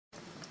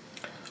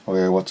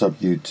Okay, what's up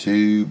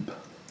YouTube?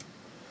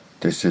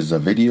 This is a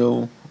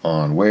video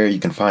on where you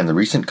can find the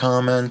recent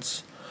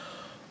comments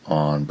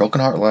on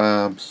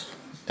BrokenHeartLabs,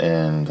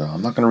 and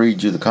I'm not going to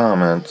read you the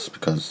comments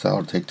because that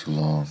would take too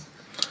long,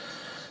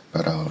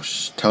 but I'll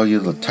tell you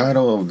the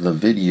title of the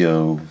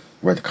video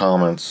where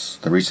the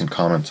recent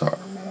comments are.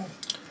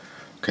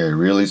 Okay,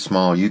 really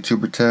small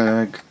YouTuber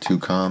tag, 2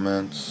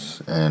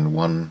 comments, and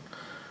 1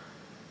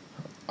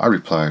 I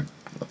replied.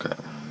 Okay.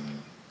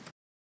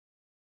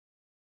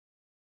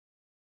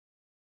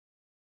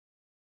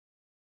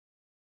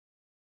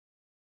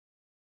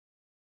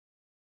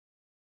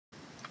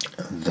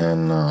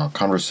 Then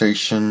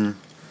conversation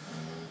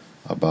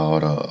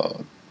about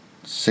a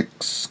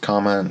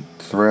 6-comment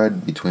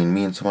thread between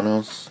me and someone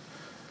else.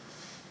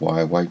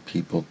 Why white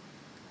people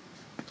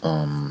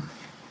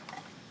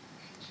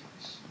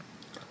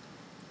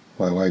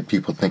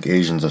think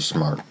Asians are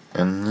smart.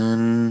 And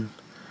then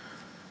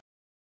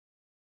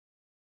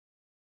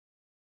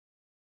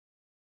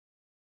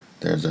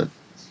there's a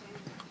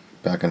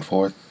back and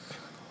forth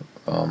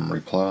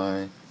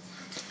reply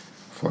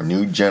for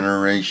new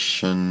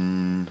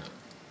generation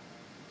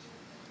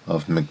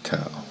of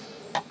MGTOW.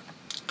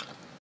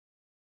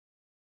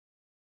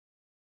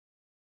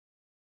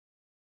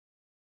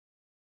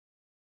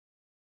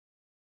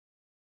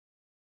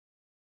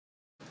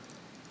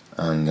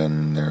 And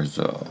then there's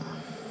a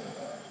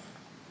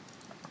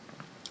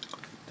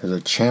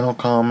channel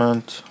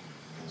comment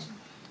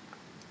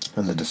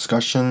in the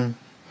discussion,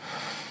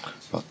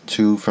 about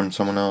 2 from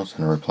someone else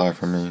and a reply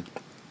from me.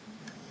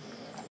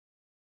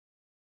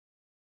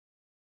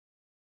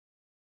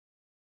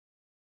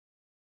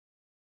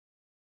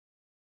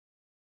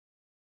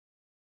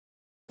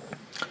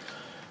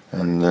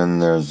 And then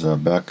there's a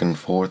back and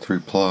forth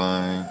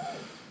reply,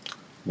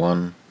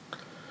 1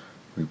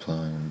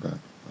 replying back.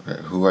 Okay,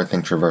 who I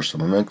think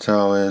traversable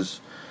MGTOW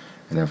is,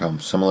 and if I'm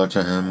similar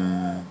to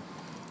him.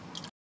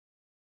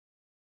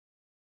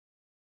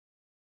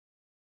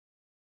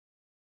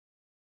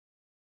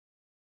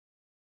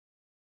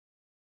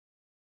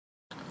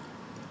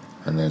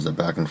 And there's a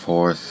back and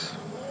forth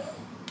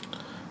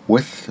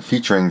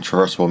featuring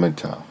traversable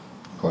MGTOW,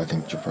 who I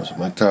think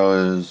traversable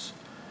MGTOW is,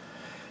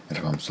 and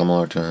if I'm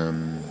similar to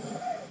him.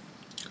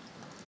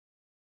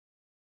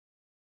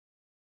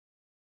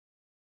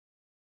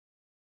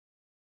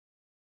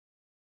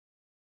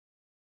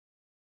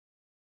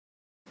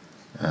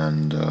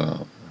 And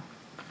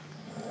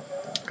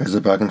here's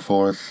a back and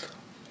forth.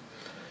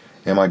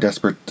 Am I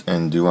desperate,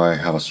 and do I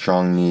have a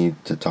strong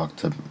need to talk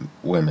to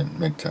women?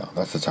 MGTOW.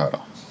 That's the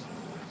title.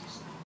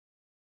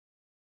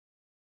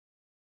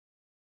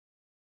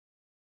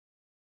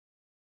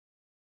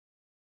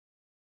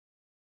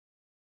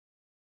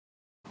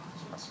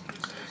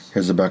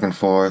 Here's a back and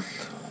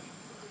forth.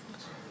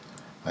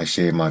 I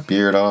shaved my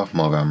beard off.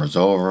 November's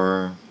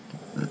over.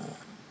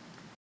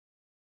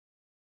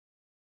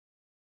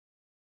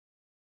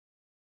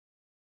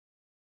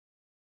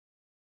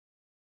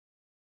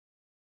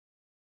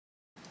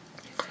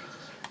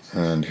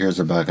 And here's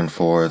a back and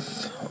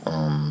forth.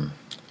 1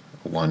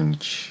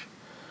 each.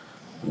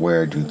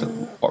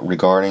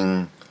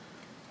 Regarding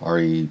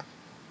RE ...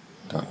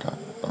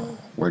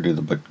 where do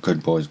the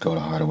good boys go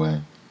to hide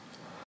away?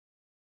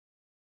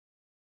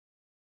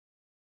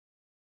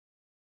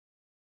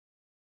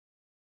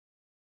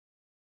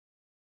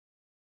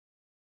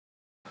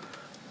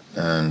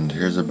 And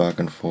here's a back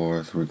and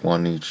forth,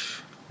 1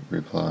 each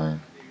reply.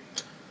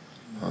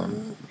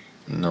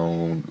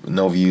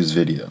 No views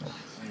video.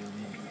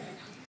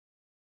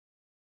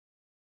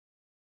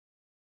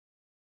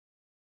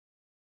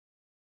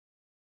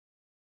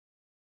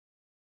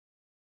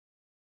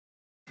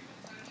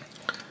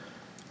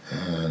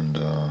 And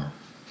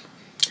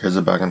here's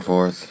a back and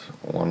forth,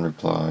 1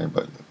 reply,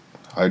 but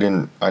I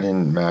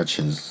didn't match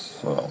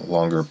his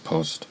longer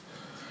post.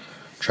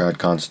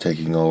 Tradcon's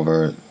taking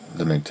over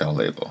the MGTOW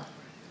label.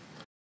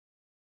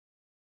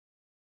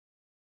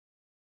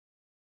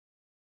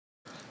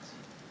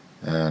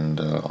 And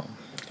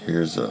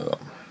here's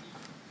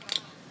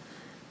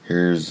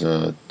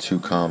 2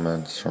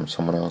 comments from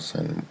someone else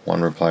and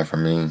 1 reply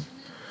from me.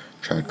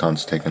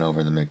 Tradcon's taking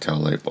over the MGTOW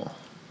label.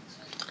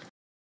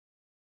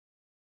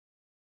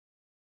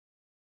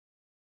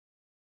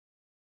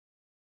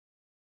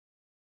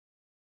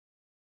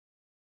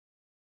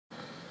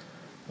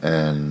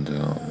 And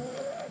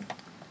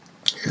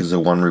here's a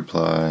 1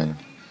 reply,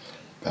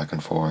 back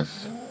and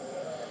forth.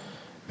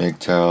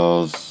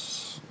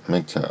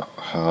 MGTOW,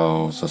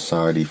 how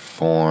society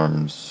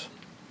forms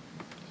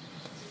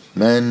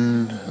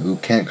men who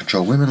can't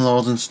control women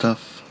laws and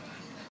stuff.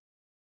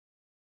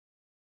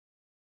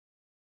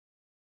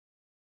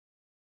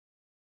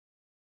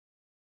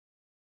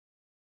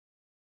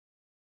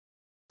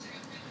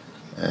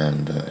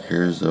 And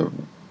here's a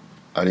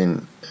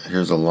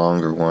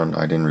longer one.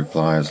 I didn't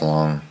reply as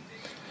long.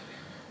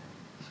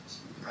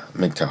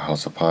 MGTOW, how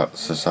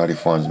society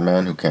forms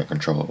men who can't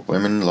control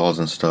women laws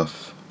and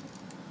stuff.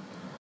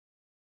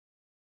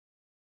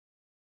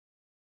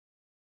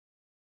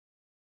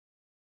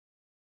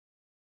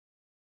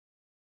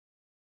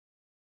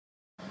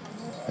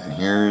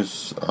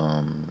 here's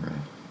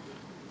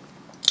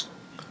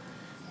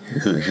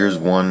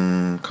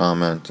one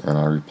comment, and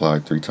I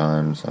replied 3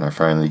 times, and I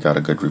finally got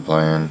a good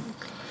reply in.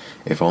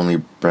 If only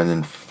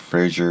Brendan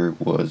Fraser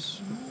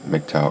was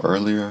MGTOW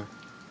earlier.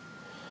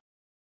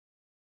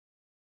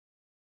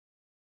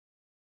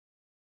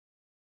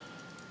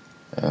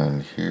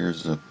 And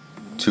here's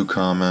 2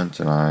 comments,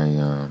 and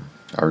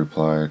I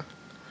replied,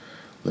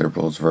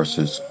 liberals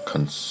versus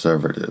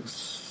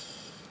conservatives.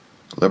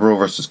 Liberal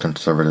versus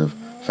conservative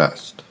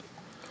fast.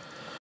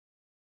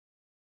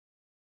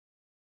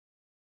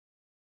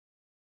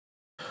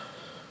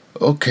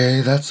 Okay,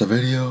 that's the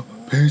video.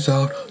 Peace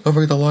out. Don't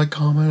forget to like,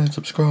 comment, and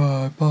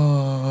subscribe. Bye.